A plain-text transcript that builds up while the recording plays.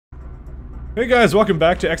Hey guys, welcome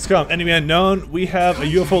back to XCOM Enemy Unknown. We have a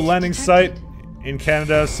UFO landing site in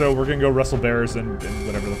Canada, so we're gonna go wrestle bears and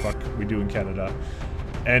whatever the fuck we do in Canada.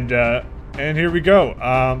 And here we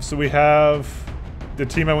go. So we have the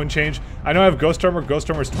team I wouldn't change. I know I have Ghost Armor. Ghost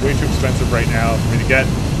Armor is way too expensive right now for me to get.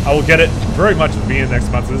 I will get it very much at the beginning of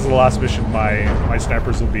next month. This is the last mission my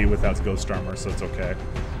snipers will be without Ghost Armor, so it's okay.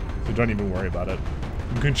 So don't even worry about it.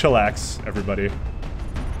 You can chillax, everybody.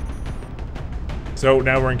 So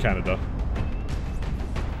now we're in Canada.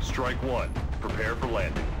 Strike one. Prepare for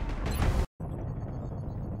landing.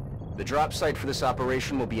 The drop site for this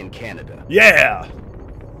operation will be in Canada. Yeah!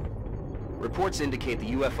 Reports indicate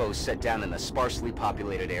the UFO is set down in a sparsely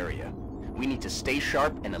populated area. We need to stay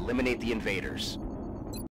sharp and eliminate the invaders.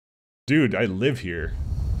 Dude, I live here.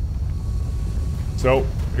 So,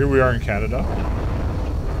 here we are in Canada.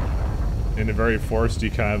 In a very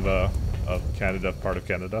foresty kind of Canada, part of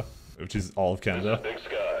Canada. Which is all of Canada. This is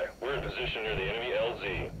Big Sky. We're in position near the enemy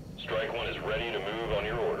LZ. Strike one is ready to move on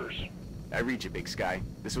your orders. I read you, Big Sky.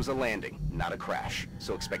 This was a landing, not a crash,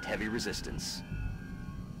 so expect heavy resistance.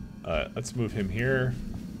 Let's move him here.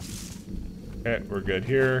 Okay, we're good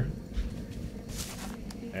here.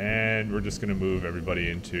 And we're just gonna move everybody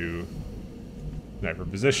into sniper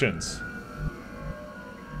positions.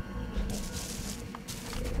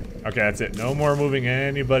 Okay, that's it. No more moving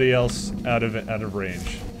anybody else out of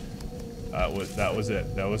range. That was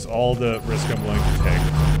it. That was all the risk I'm willing to take.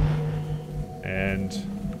 And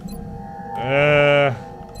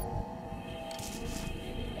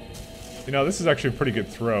you know, this is actually a pretty good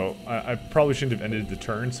throw. I probably shouldn't have ended the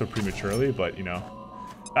turn so prematurely, but you know,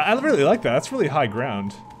 I really like that. That's really high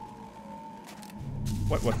ground.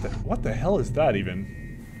 What the hell is that even?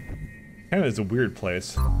 Canada's a weird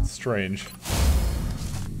place. It's strange.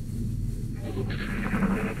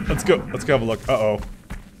 Let's go. Let's go have a look. Uh-oh.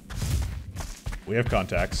 We have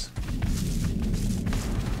contacts.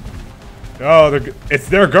 Oh, it's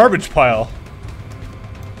their garbage pile.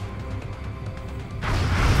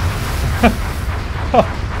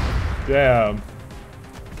 Damn.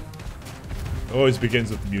 Always begins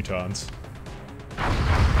with mutons.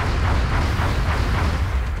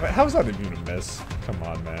 Wait, how is that even a miss? Come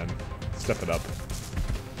on, man. Step it up.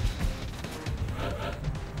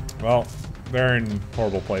 Well, they're in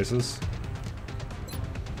horrible places.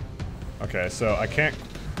 Okay, so I can't...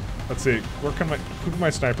 Let's see. Who can my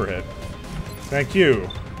sniper hit? Thank you.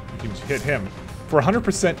 You can hit him. For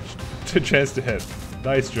 100% chance to hit.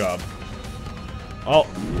 Nice job. Oh,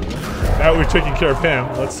 now we've taken care of him.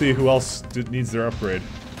 Let's see who else needs their upgrade.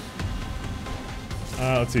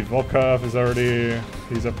 Let's see. Volkov is already...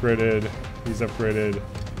 He's upgraded. He's upgraded.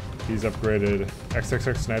 He's upgraded.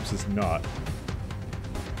 XXX Snipes is not.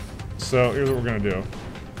 So, here's what we're gonna do.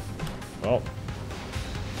 Well...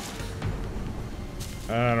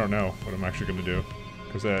 I don't know what I'm actually gonna do.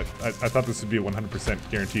 Because I thought this would be a 100%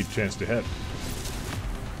 guaranteed chance to hit.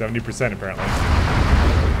 70% apparently.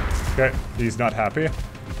 Okay, he's not happy.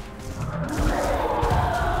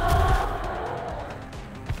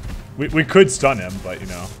 We could stun him, but you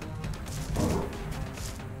know.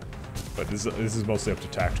 But this is mostly up to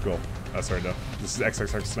tactical. Sorry, no. This is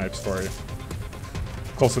XXX Snipes for you.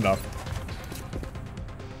 Close enough.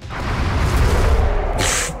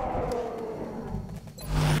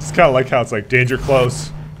 It's kind of like how it's like danger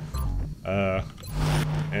close.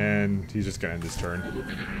 And he's just gonna end his turn.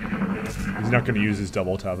 He's not gonna use his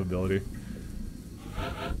double tap ability.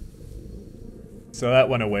 So that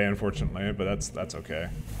went away, unfortunately, but that's okay.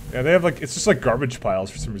 Yeah, they have like, it's just like garbage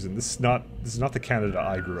piles for some reason. This is not the Canada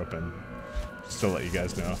I grew up in. Just to let you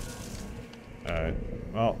guys know. Alright,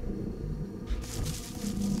 well.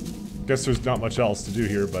 Guess there's not much else to do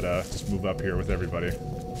here, but just move up here with everybody.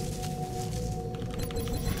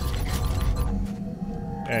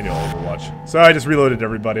 And you'll Overwatch. So I just reloaded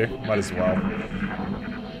everybody. Might as well.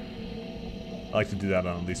 I like to do that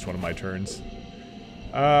on at least one of my turns.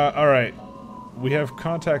 Alright. We have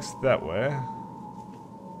contacts that way.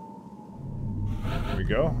 There we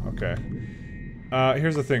go. Okay.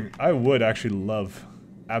 Here's the thing. I would actually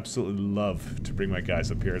absolutely love to bring my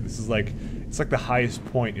guys up here. This is like, it's like the highest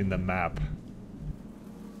point in the map.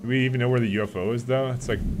 Do we even know where the UFO is though? It's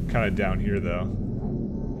like kind of down here though.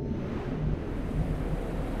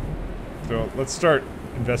 So let's start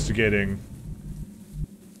investigating.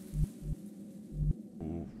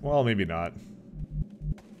 Well, maybe not.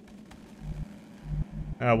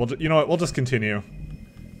 You know what? We'll just continue.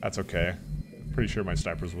 That's okay. Pretty sure my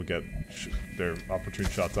snipers will get their opportune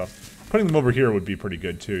shots off. Putting them over here would be pretty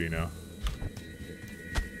good too, you know.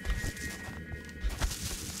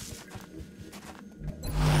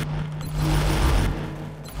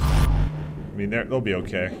 I mean, they'll be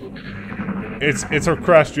okay. It's a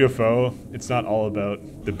crashed UFO. It's not all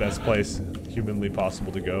about the best place humanly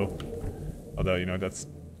possible to go. Although, you know, that's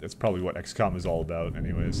probably what XCOM is all about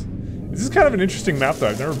anyways. This is kind of an interesting map though.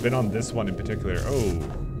 I've never been on this one in particular. Oh,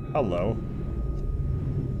 hello.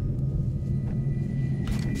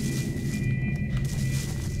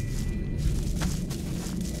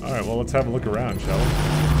 Alright, well let's have a look around, shall we?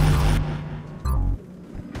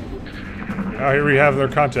 Oh, here we have their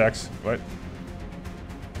contacts. What?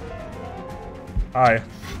 Hi.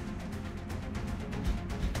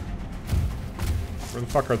 Where the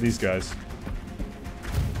fuck are these guys?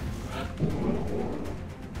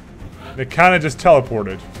 They kinda just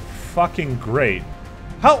teleported. Fucking great.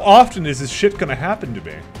 How often is this shit gonna happen to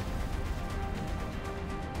me?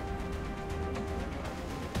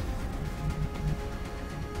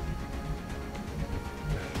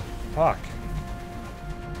 Fuck.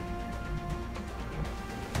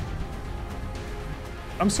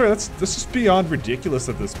 I'm sorry, that's just beyond ridiculous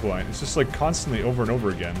at this point. It's just like constantly over and over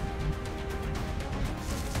again.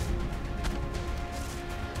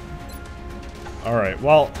 Alright,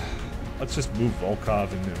 well, let's just move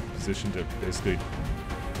Volkov into a position to basically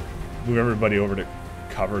move everybody over to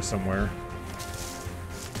cover somewhere.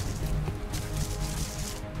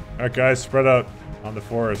 Alright guys, spread out on the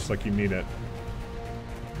forest like you mean it.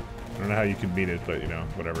 I don't know how you can mean it, but you know,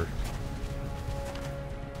 whatever.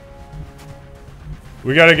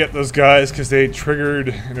 We gotta get those guys because they triggered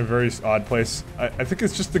in a very odd place. I think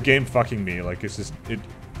it's just the game fucking me. Like, it's just,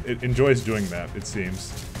 it enjoys doing that, it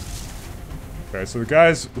seems. Okay, so the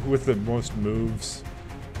guys with the most moves,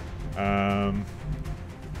 I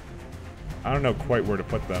don't know quite where to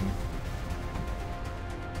put them.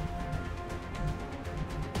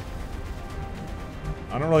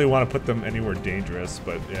 I don't really want to put them anywhere dangerous,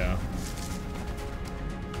 but yeah.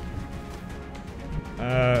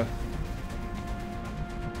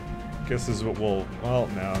 Guess this is what we'll, well,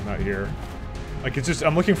 no, not here. Like, it's just,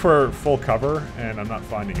 I'm looking for full cover, and I'm not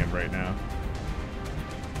finding it right now.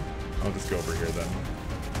 I'll just go over here then.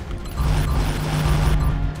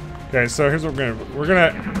 Okay, so here's what we're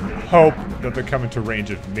gonna hope that they come into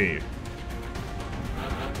range of me.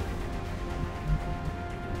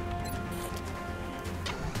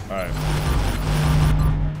 Alright.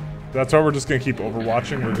 That's why we're just gonna keep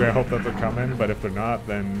overwatching. We're gonna hope that they're coming, but if they're not,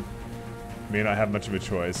 then we may not have much of a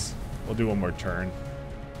choice. We'll do one more turn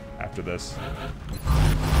after this.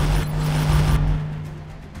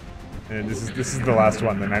 And this is the last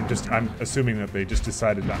one, then I'm assuming that they just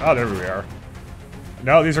decided not. Oh, there we are.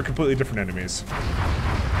 No, these are completely different enemies.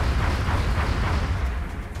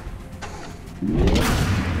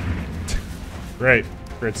 Great.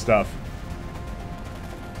 Great stuff.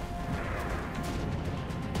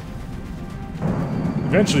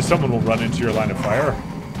 Eventually someone will run into your line of fire.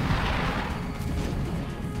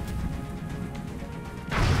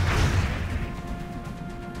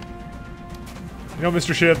 You know,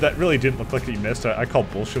 Mr. Shiv, that really didn't look like that you missed. I call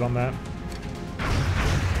bullshit on that.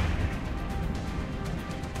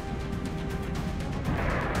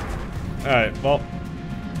 Alright, well,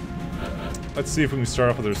 let's see if we can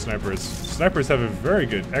start off with our snipers. Snipers have a very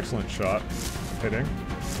good, excellent shot of hitting.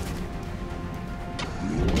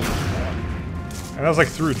 And that was like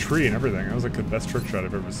through a tree and everything. That was like the best trick shot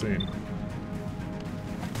I've ever seen.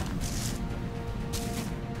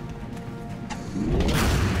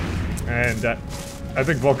 And I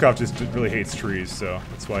think Volkov just really hates trees, so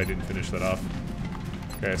that's why I didn't finish that off.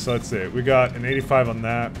 Okay, so let's see. We got an 85 on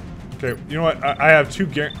that. Okay, you know what? I have two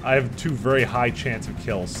very high chance of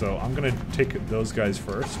kills, so I'm gonna take those guys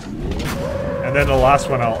first, and then the last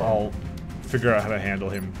one I'll figure out how to handle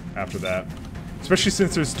him after that. Especially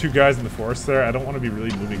since there's two guys in the forest there, I don't want to be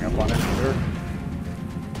really moving up on it either.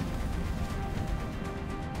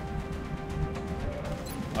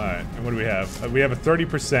 Alright, and what do we have? We have a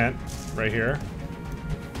 30% right here.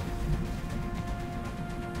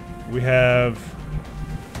 We have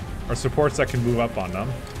our supports that can move up on them.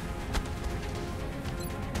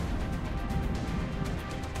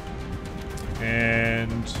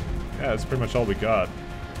 And yeah, that's pretty much all we got.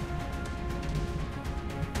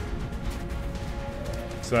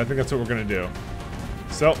 So I think that's what we're gonna do.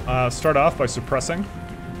 So, start off by suppressing.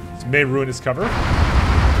 This may ruin his cover.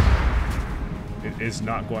 It is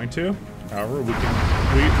not going to. However,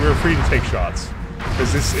 we're free to take shots.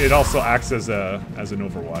 Because it also acts as an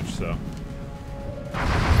overwatch, so.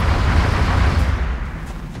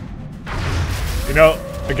 You know,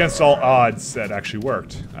 against all odds, that actually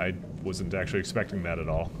worked. I wasn't actually expecting that at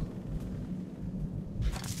all.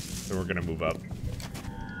 So we're gonna move up.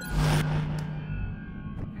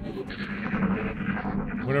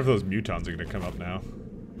 I wonder if those mutons are gonna come up now.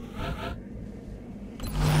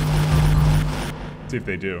 See if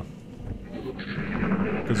they do.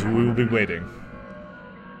 Because we will be waiting.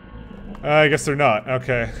 I guess they're not.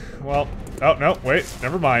 Okay. Well, oh, no, wait.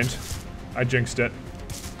 Never mind. I jinxed it.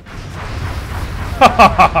 Ha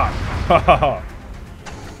ha ha ha!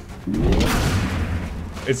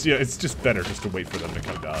 It's, yeah, it's just better just to wait for them to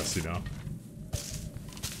come to us, you know?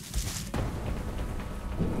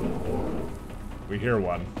 We hear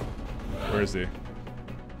one. Where is he?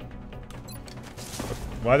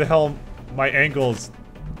 Why the hell my angle's...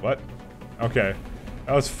 What? Okay.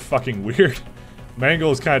 That was fucking weird. My angle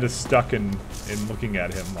is kind of stuck in looking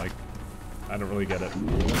at him, like... I don't really get it.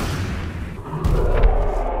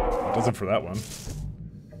 It doesn't for that one.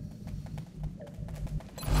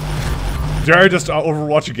 Did I just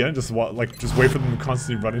Overwatch again? Just just wait for them to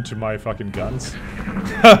constantly run into my fucking guns?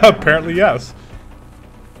 Apparently, yes.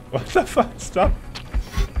 What the fuck? Stop.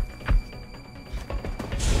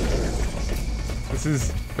 This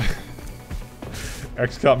is...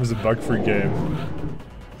 XCOM is a bug-free game.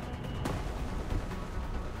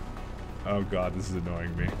 Oh god, this is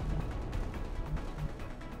annoying me.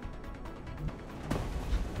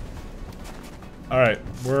 Alright,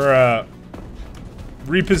 we're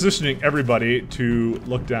repositioning everybody to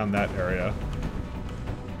look down that area.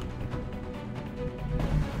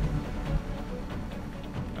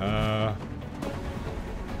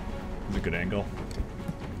 It's a good angle.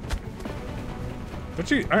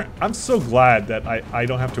 Actually, I'm so glad that I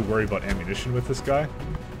don't have to worry about ammunition with this guy.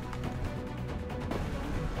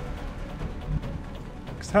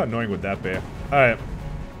 Because how annoying would that be? Alright.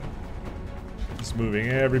 Just moving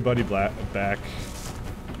everybody back.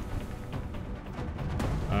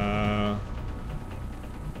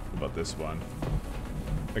 What about this one?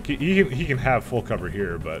 Like he can have full cover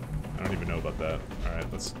here, but I don't even know about that.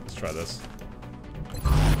 Alright, let's try this.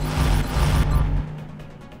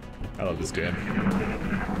 I love this game.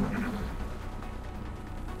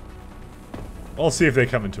 We'll see if they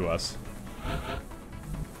come into us.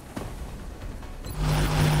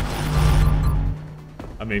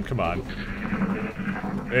 I mean, come on.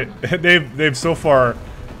 They've so far,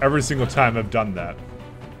 every single time have done that.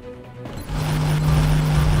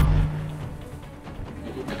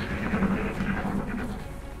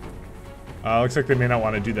 Looks like they may not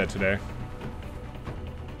want to do that today.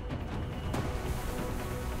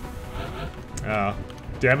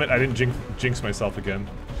 Damn it, I didn't jinx myself again.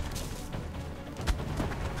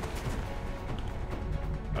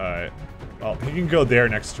 Alright. Well, he can go there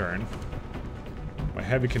next turn. My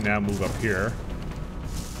heavy can now move up here.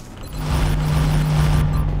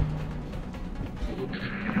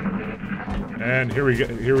 And here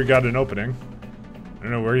we got an opening. I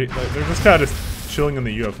don't know where they're just kind of chilling in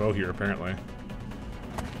the UFO here, apparently. Is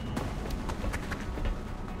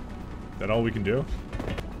that all we can do?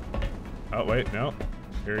 Oh, wait, no.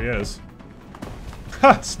 Here he is.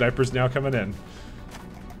 Ha! Sniper's now coming in.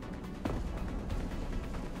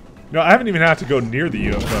 No, I haven't even had to go near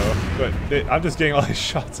the UFO, but I'm just getting all these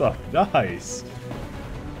shots off. Nice!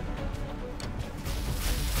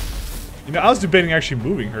 You know, I was debating actually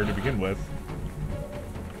moving her to begin with.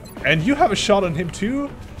 And you have a shot on him too?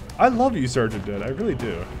 I love you, Sergeant Dead. I really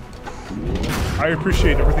do. I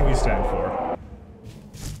appreciate everything you stand for.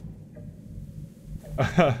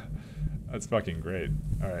 That's fucking great.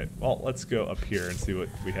 Alright, well, let's go up here and see what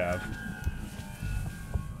we have.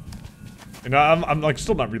 And I'm like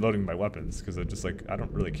still not reloading my weapons, because I just like, I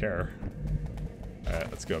don't really care. Alright,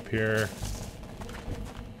 let's go up here.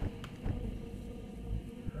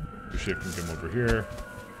 The ship can come over here.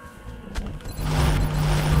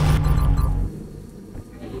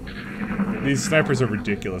 These snipers are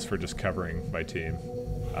ridiculous for just covering my team.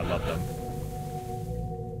 I love them.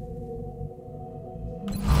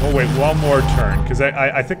 We'll wait one more turn, because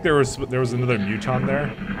I think there was another muton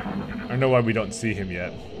there. I don't know why we don't see him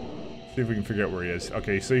yet. See if we can figure out where he is.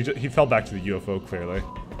 Okay, so he fell back to the UFO, clearly.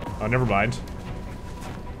 Oh, never mind.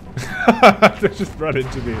 They just run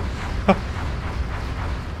into me.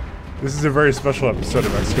 This is a very special episode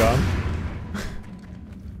of XCOM.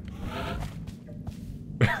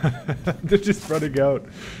 They're just running out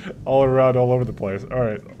all around, all over the place.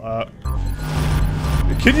 Alright,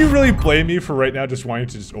 can you really blame me for right now just wanting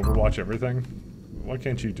to just overwatch everything? Why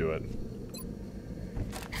can't you do it?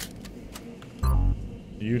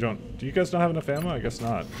 You don't... Do you guys not have enough ammo? I guess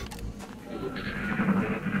not.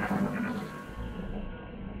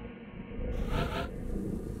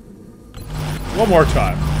 One more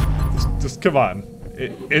time. Just come on.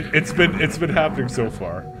 It's been happening so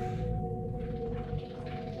far.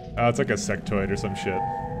 Oh, it's like a sectoid or some shit.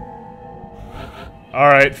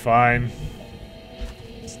 Alright, fine.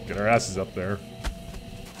 Let's get our asses up there.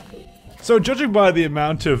 So, judging by the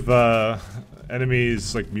amount of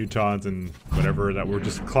enemies like mutons and whatever that were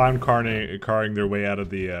just carring their way out of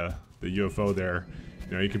the UFO there.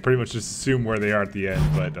 You know, you can pretty much just assume where they are at the end,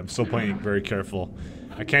 but I'm still playing very careful.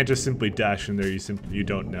 I can't just simply dash in there. You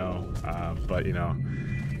don't know, but you know,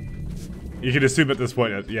 you can assume at this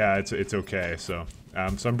point. Yeah, it's okay. So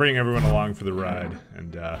so I'm bringing everyone along for the ride,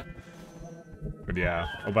 and but yeah.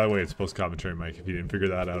 Oh, by the way, it's post commentary, Mike. If you didn't figure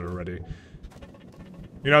that out already.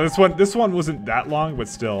 You know, this one wasn't that long, but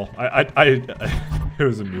still, it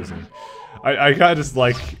was amusing. I kind of just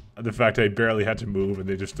like the fact I barely had to move and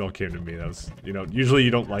they just all came to me. That was, you know, usually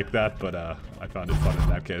you don't like that, but I found it fun in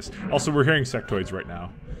that case. Also, we're hearing sectoids right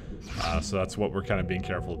now, so that's what we're kind of being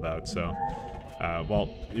careful about. So, well,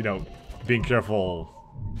 you know, being careful,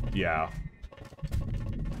 yeah.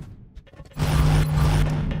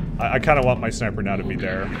 I kind of want my sniper now to be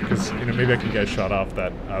there because, you know, maybe I can get a shot off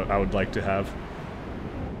that I would like to have.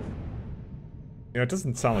 You know, it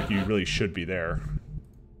doesn't sound like you really should be there.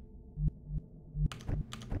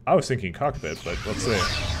 I was thinking cockpit, but let's see.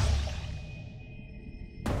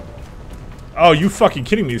 Oh, you fucking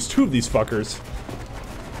kidding me? There's two of these fuckers.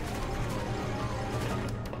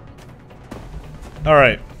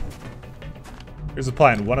 Alright. Here's the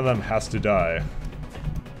plan. One of them has to die.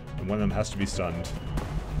 And one of them has to be stunned.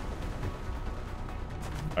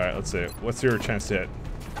 Alright, let's see. What's your chance to hit?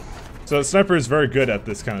 So the sniper is very good at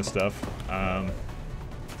this kind of stuff.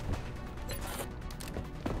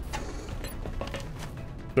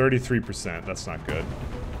 33%, that's not good.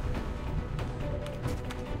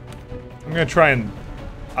 I'm gonna try and...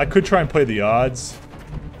 I could try and play the odds.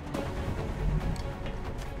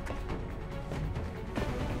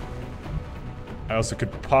 I also could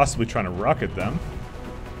possibly try to rocket them.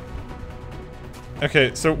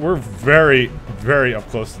 Okay, so we're very, very up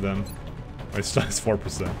close to them. My stun is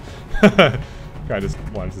 4%. I just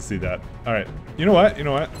wanted to see that. Alright, you know what? You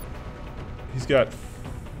know what? He's got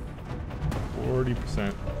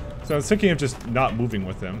 40%. So I was thinking of just not moving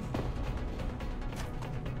with him.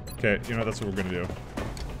 Okay, you know, that's what we're gonna do.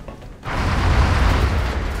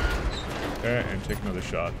 Okay, and take another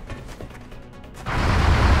shot.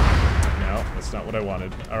 No, that's not what I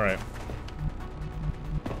wanted. Alright.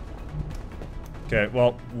 Okay,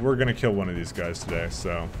 well, we're gonna kill one of these guys today,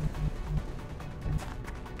 so...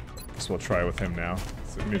 guess we'll try with him now.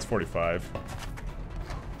 So, I mean, it's 45.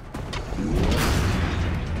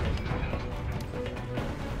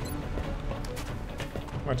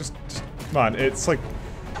 Come on, just come on. It's like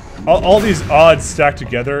all these odds stacked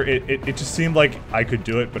together. It just seemed like I could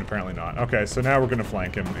do it, but apparently not. Okay, so now we're gonna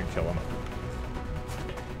flank him and kill him.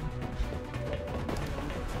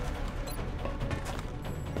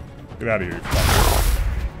 Get out of here, you fucker.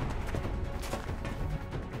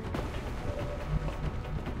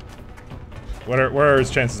 What are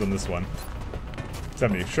his chances on this one?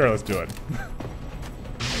 70. Sure, let's do it.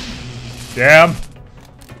 Damn.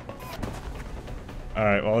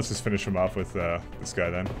 Alright, well, let's just finish him off with this guy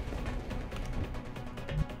then.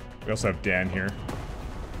 We also have Dan here.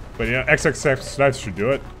 But, you know, XXX snipes should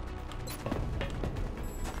do it.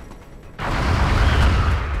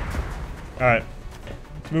 Alright.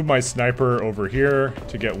 Let's move my sniper over here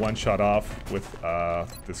to get one shot off with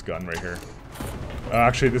this gun right here.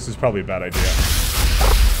 Actually, this is probably a bad idea.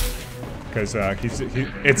 Because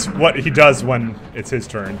it's what he does when it's his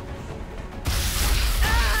turn.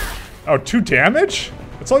 Oh, 2 damage?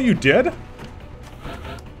 That's all you did? Well,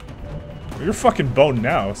 you're fucking boned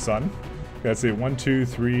now, son. Okay, let's see. 1, 2,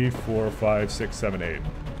 3, 4, 5, 6, 7, 8.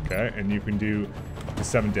 Okay, and you can do up to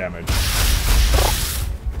 7 damage.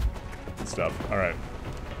 Good stuff. Alright.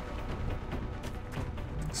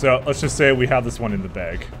 So, let's just say we have this one in the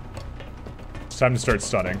bag. It's time to start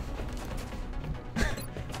stunning.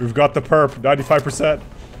 We've got the perp. 95%.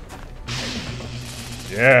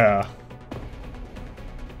 Yeah.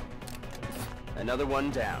 Another one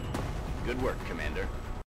down. Good work, Commander.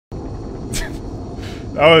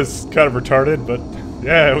 That was kind of retarded, but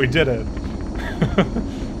yeah, we did it.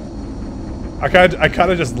 I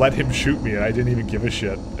kind of just let him shoot me, and I didn't even give a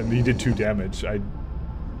shit, and he did 2 damage.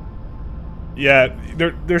 Yeah,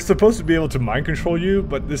 they're supposed to be able to mind control you,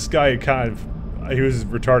 but this guy kind of, he was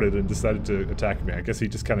retarded and decided to attack me. I guess he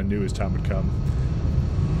just kind of knew his time would come,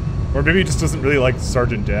 or maybe he just doesn't really like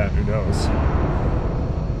Sergeant Dan. Who knows?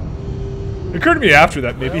 It occurred to me after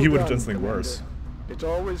that maybe he would have done something worse. It's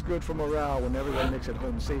always good for morale when everyone makes it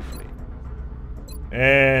home safely.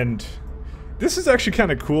 And this is actually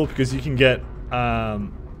kind of cool because you can get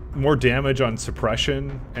more damage on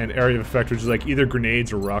suppression and area of effect, which is like either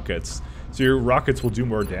grenades or rockets. So your rockets will do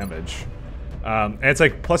more damage. And it's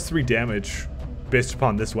like +3 damage based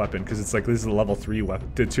upon this weapon because it's like this is a level 3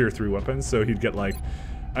 weapon, tier 3 weapon. So he'd get like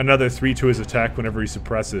another 3 to his attack whenever he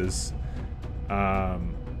suppresses, or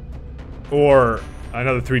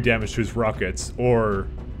another 3 damage to his rockets, or,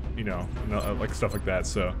 you know, like stuff like that.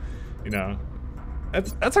 So, you know,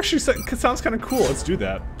 that's actually sounds kind of cool. Let's do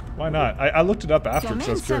that. Why not? I looked it up after Your because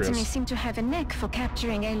I men was curious. certainly seem to have a knack for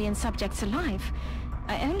capturing alien subjects alive.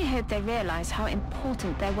 I only hope they realize how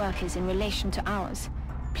important their work is in relation to ours.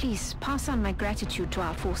 Please pass on my gratitude to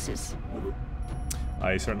our forces.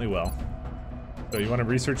 I certainly will. So you want to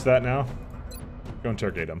research that now? Go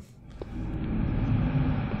interrogate him.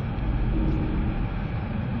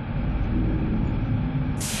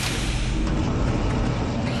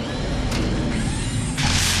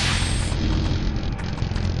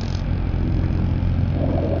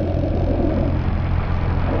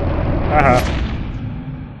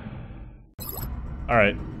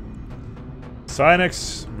 Alright.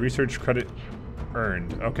 Psionics research credit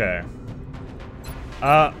earned. Okay.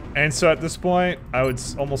 And so at this point, I would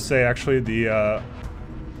almost say actually the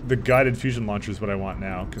guided fusion launcher is what I want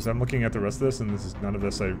now, because I'm looking at the rest of this, and this is none of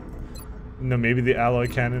this. No, maybe the alloy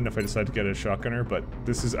cannon if I decide to get a shotgunner, but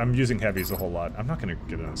this is I'm using heavies a whole lot. I'm not gonna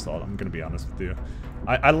get it installed. I'm gonna be honest with you.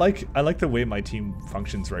 I like the way my team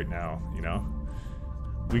functions right now. You know,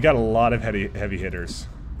 we got a lot of heavy hitters.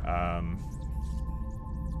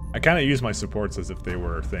 I kind of use my supports as if they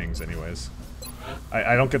were things, anyways.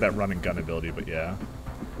 I don't get that run and gun ability, but yeah.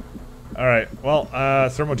 Alright, well,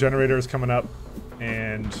 thermal generator is coming up,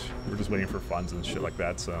 and we're just waiting for funds and shit like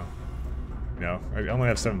that, so... You know, I only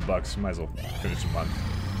have $7, might as well finish the month.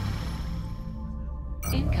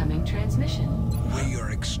 Incoming transmission. We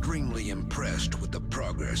are extremely impressed with the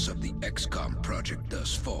progress of the XCOM project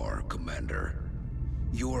thus far, Commander.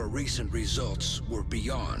 Your recent results were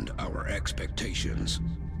beyond our expectations.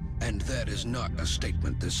 And that is not a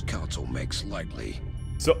statement this council makes lightly.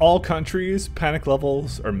 So all countries, panic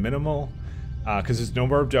levels are minimal, because there's no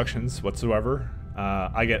more abductions whatsoever.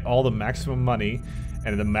 I get all the maximum money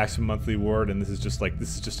and the maximum monthly reward, and this is just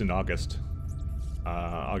in August.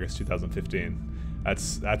 August 2015.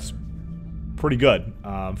 That's pretty good.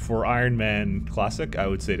 For Iron Man Classic, I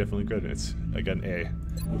would say definitely good. It's, again, A.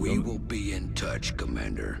 We will be in touch,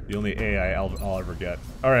 Commander. The only A I'll ever get.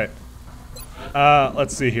 Alright.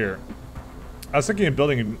 Let's see here. I was thinking of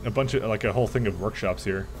building a bunch of, like, a whole thing of workshops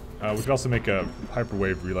here. We could also make a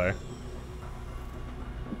hyperwave relay.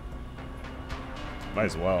 Might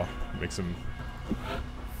as well make some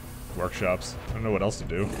workshops. I don't know what else to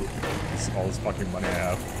do. All this fucking money I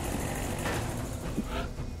have.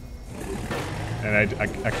 And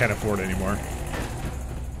I can't afford it anymore.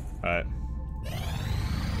 Alright.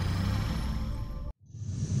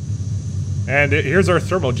 And here's our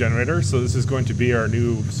thermal generator, so this is going to be our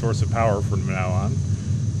new source of power from now on.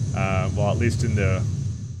 Well, at least in the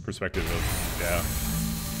perspective of, yeah.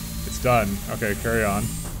 It's done. Okay, carry on.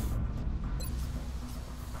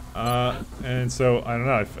 And so, I don't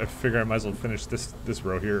know, I figure I might as well finish this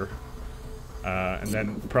row here. And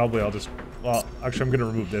then probably I'll just, well, actually I'm gonna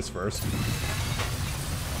remove this first.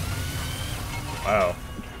 Wow.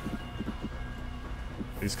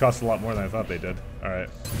 These cost a lot more than I thought they did. Alright.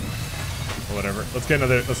 Whatever. Let's get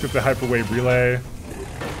the hyperwave relay.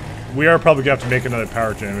 We are probably gonna have to make another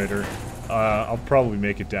power generator. I'll probably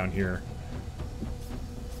make it down here.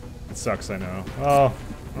 It sucks, I know. Oh,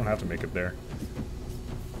 I don't have to make it there.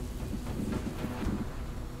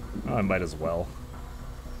 Oh, I might as well.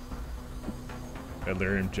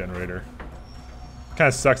 Delirium generator. Kind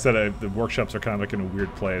of sucks that the workshops are kind of like in a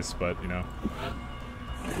weird place, but you know.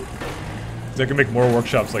 I can make more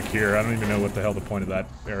workshops like here. I don't even know what the hell the point of that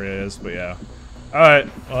area is, but yeah. Alright,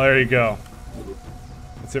 well there you go.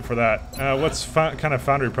 That's it for that. What's kind of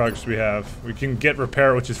foundry projects do we have? We can get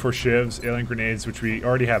repair, which is for shivs, alien grenades, which we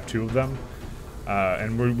already have 2 of them.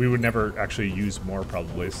 And we would never actually use more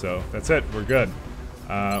probably, so that's it, we're good.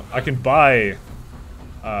 I can buy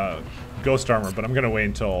ghost armor, but I'm gonna wait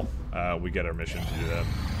until we get our mission to do that.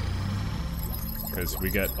 Because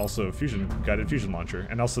we get also guided fusion launcher,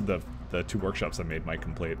 and also the 2 workshops I made might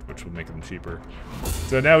complete, which will make them cheaper.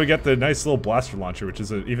 So now we get the nice little blaster launcher, which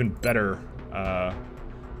is an even better kind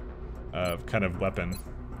of weapon.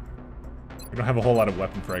 We don't have a whole lot of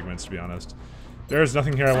weapon fragments, to be honest. There's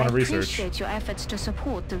nothing here I want to research. I appreciate your efforts to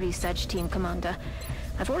support the research team, Commander.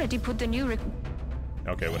 I've already put the new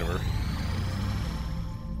okay, whatever.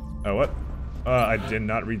 Oh, what? I did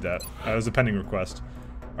not read that. It was a pending request.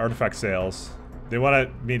 Artifact sales. They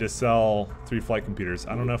wanted me to sell 3 flight computers.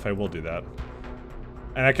 I don't know if I will do that.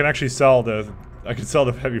 And I can actually sell I can sell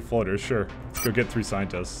the heavy floaters, sure. Let's go get 3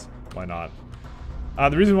 scientists. Why not?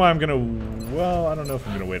 The reason why I'm gonna, well, I don't know if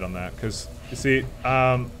I'm gonna wait on that, because, you see,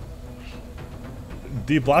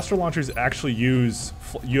 the blaster launchers actually use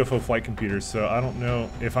UFO flight computers, so I don't know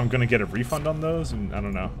if I'm gonna get a refund on those, and I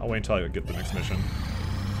don't know. I'll wait until I get the next mission.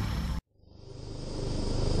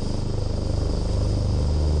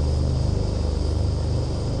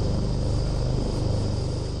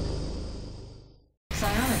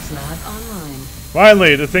 Psionics lab online.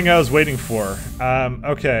 Finally, the thing I was waiting for.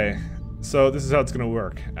 Okay, so this is how it's gonna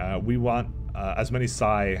work. We want as many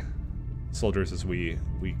Psi soldiers as we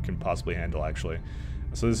can possibly handle, actually.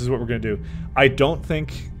 So this is what we're gonna do. I don't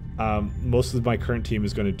think most of my current team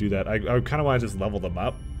is gonna do that. I kind of want to just level them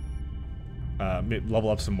up. Level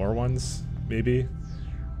up some more ones, maybe.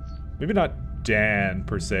 Maybe not Dan,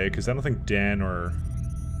 per se, because I don't think Dan or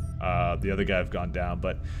the other guy have gone down,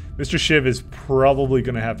 but Mr. Shiv is probably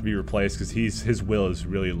gonna have to be replaced because his will is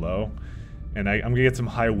really low. And I'm gonna get some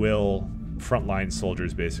high will frontline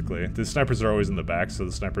soldiers, basically. The snipers are always in the back, so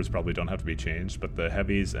the snipers probably don't have to be changed, but the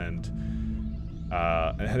heavies and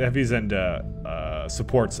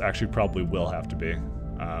supports actually probably will have to be.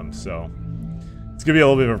 So it's gonna be a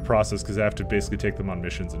little bit of a process because I have to basically take them on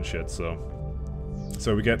missions and shit. So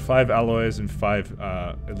we get 5 alloys and 5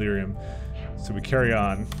 Illyrium. So we carry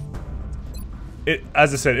on.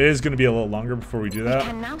 As I said, it is going to be a little longer before we do that. We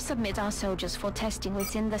can now submit our soldiers for testing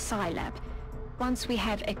within the Psi lab. Once we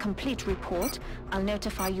have a complete report, I'll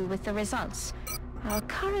notify you with the results. Our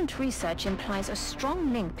current research implies a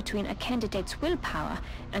strong link between a candidate's willpower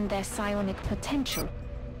and their psionic potential.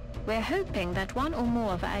 We're hoping that one or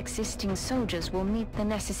more of our existing soldiers will meet the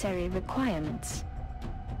necessary requirements.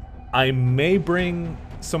 I may bring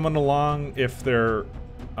someone along if they're,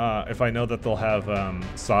 if I know that they'll have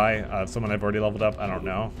Psi, someone I've already leveled up. I don't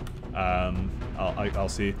know. I'll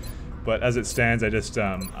see. But as it stands, I just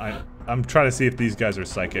I'm trying to see if these guys are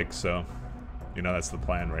psychic. So, you know, that's the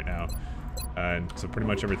plan right now. And so pretty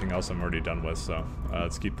much everything else I'm already done with. So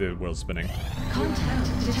let's keep the wheel spinning.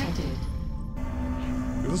 Contact detected.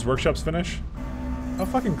 Did those workshops finish? How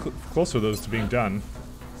fucking close are those to being done?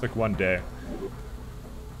 It's like 1 day.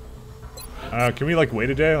 Can we like wait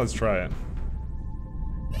a day? Let's try it.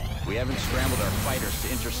 We haven't scrambled our fighters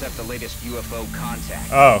to intercept the latest UFO contact.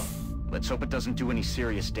 Oh. Let's hope it doesn't do any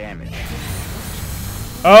serious damage.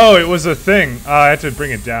 Oh, it was a thing. I had to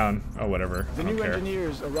bring it down. Oh, whatever. The I don't new care.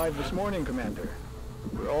 engineers arrived this morning, Commander.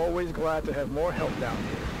 We're always glad to have more help down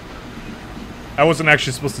here. I wasn't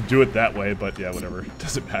actually supposed to do it that way, but yeah, whatever.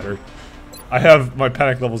 Doesn't matter. I have my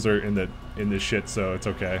panic levels are in this shit, so it's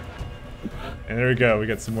okay. And there we go. We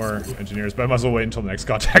got some more engineers, but I might as well wait until the next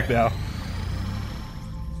contact now.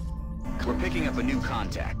 We're picking up a new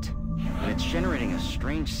contact, and it's generating a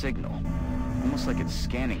strange signal, almost like it's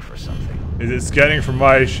scanning for something. Is it scanning from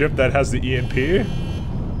my ship that has the EMP?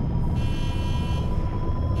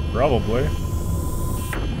 Probably.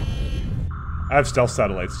 I have stealth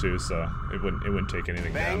satellites too, so it wouldn't take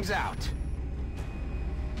anything down. Bangs out.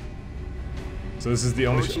 So this is the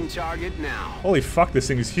only Approaching target now. Holy fuck, this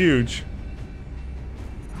thing is huge.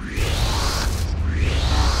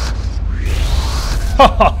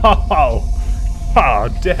 Oh,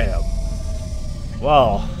 damn.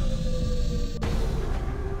 Well.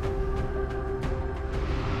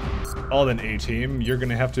 Well then, A-Team, you're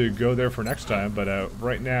gonna have to go there for next time, but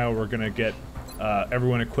right now we're gonna get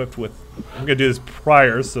everyone equipped with... I'm gonna do this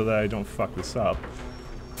prior so that I don't fuck this up.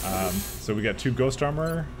 So we got 2 ghost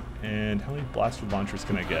armor, and how many blaster launchers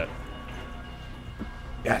can I get?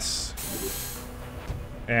 Yes!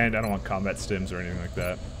 And I don't want combat stims or anything like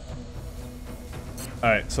that.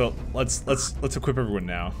 Alright, so let's equip everyone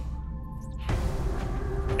now.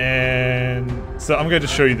 And so I'm gonna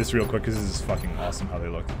just show you this real quick because this is fucking awesome how they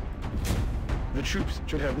look. The troops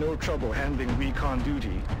should have no trouble handling recon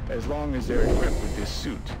duty as long as they're equipped with this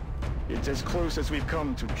suit. It's as close as we've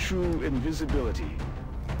come to true invisibility.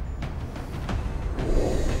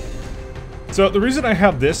 So the reason I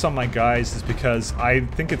have this on my guys is because I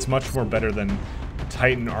think it's much more better than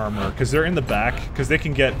Titan armor, because they're in the back, because they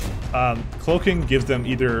can get, cloaking gives them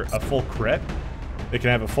either a full crit, they can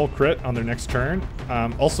have a full crit on their next turn.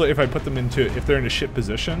 Also, if I put them if they're in a ship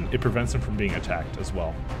position, it prevents them from being attacked as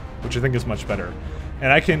well, which I think is much better.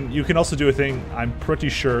 And you can also do a thing, I'm pretty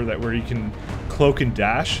sure, that where you can cloak and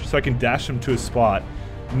dash, so I can dash them to a spot,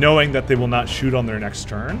 knowing that they will not shoot on their next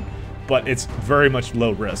turn, but it's very much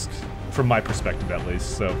low risk, from my perspective at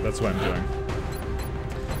least, so that's what I'm doing.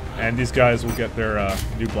 And these guys will get their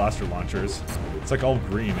new blaster launchers. It's like all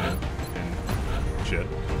green and shit.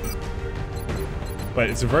 But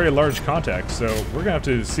it's a very large contact, so we're gonna have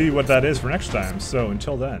to see what that is for next time. So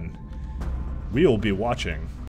until then, we'll be watching.